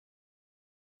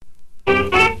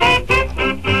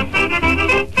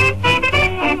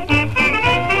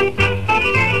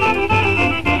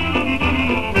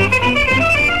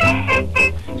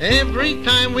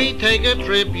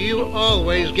trip, you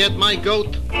always get my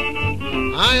goat.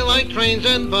 I like trains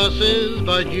and buses,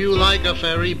 but you like a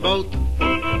ferry boat.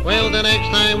 Well, the next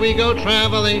time we go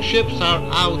traveling, ships are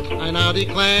out, I now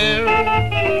declare.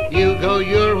 You go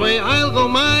your way, I'll go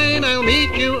mine, I'll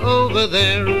meet you over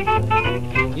there.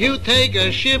 You take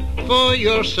a ship for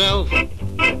yourself,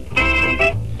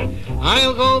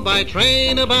 I'll go by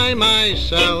train or by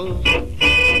myself.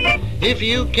 If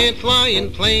you can't fly in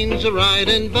planes or ride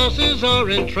in buses or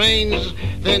in trains,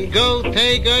 then go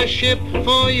take a ship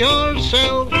for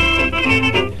yourself.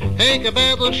 Take a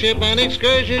battleship, an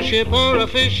excursion ship, or a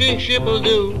fishing ship will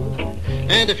do.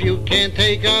 And if you can't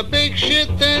take a big ship,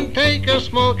 then take a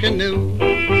small canoe.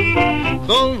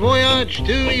 Bon voyage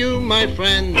to you, my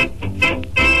friend.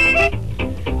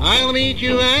 I'll meet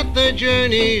you at the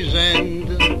journey's end.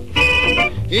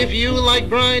 If you like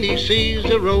briny seas,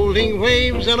 the rolling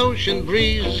waves, and ocean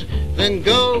breeze, then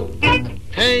go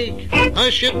take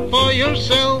a ship for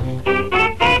yourself.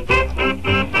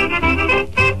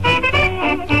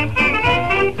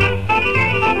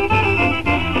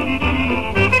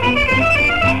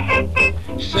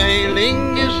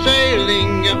 Sailing is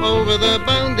sailing over the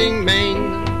bounding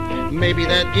main. Maybe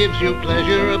that gives you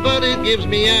pleasure, but it gives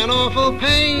me an awful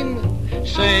pain.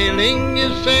 Sailing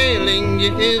is sailing,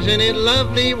 isn't it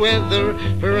lovely weather?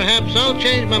 Perhaps I'll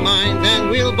change my mind and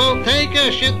we'll both take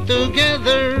a ship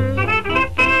together.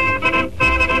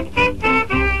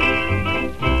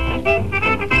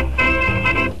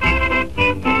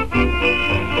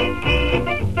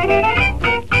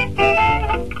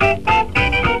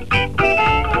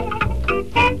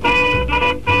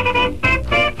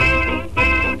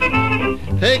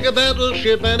 Take a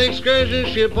battleship, an excursion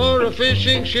ship, or a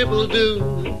fishing ship will do.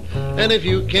 And if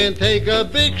you can't take a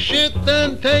big ship,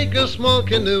 then take a small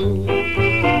canoe.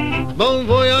 Bon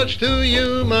voyage to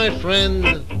you, my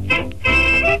friend.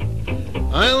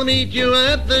 I'll meet you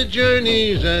at the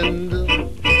journey's end.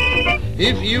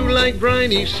 If you like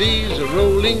briny seas,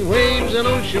 rolling waves, and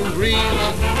ocean breeze,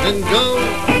 then go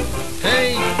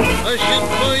take a ship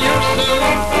for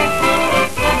yourself.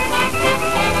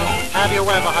 Have you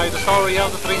ever heard the story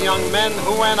of the three young men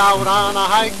who went out on a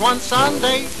hike one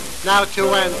Sunday? Now two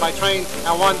went by train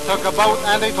and one took a boat,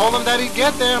 and they told him that he'd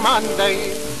get there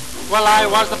Monday. Well, I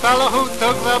was the fellow who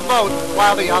took the boat,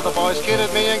 while the other boys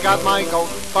kidded me and got my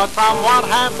goat. But from what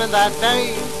happened that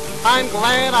day, I'm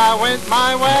glad I went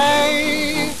my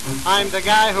way. I'm the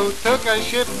guy who took a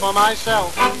ship for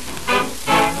myself.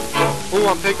 Ooh,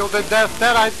 I'm tickled to death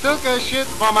that I took a ship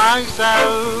for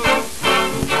myself.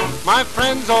 My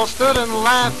friends all stood and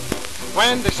laughed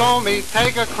when they saw me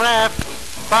take a craft.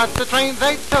 But the train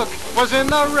they took was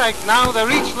in a wreck. Now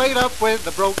they're each laid up with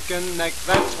a broken neck.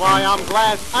 That's why I'm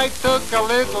glad I took a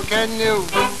little canoe.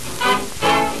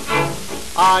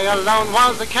 I alone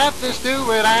was the captain,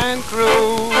 steward, and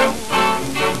crew.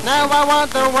 Now I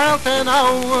want the world to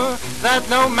know that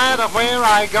no matter where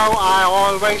I go, I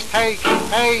always take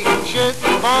a shit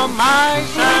for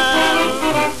myself.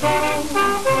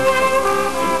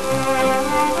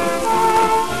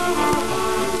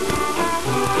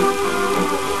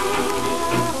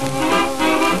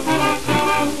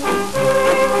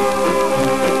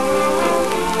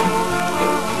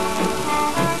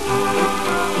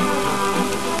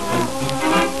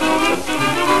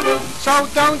 So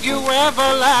don't you ever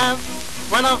laugh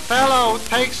when a fellow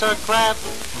takes a crap,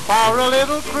 for a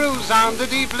little cruise on the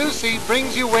deep blue sea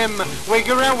brings you whim,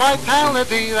 vigor, and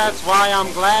vitality. That's why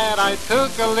I'm glad I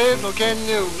took a little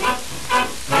canoe.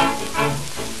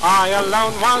 I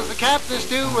alone was the captain,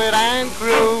 steward, and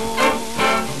crew.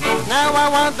 Now I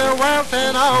want the world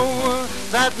to know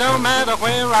that no matter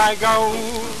where I go,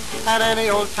 at any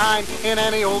old time, in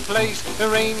any old place,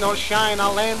 there ain't no shine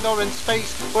on land or in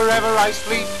space. Wherever I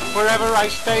sleep, wherever I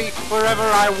stay, wherever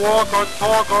I walk or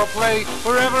talk or play,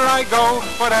 wherever I go,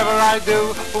 whatever I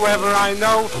do, whoever I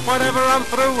know, whatever I'm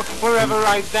through, wherever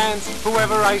I dance,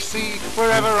 whoever I see,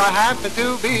 wherever I happen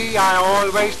to be, I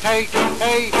always take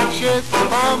a shit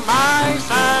for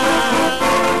myself.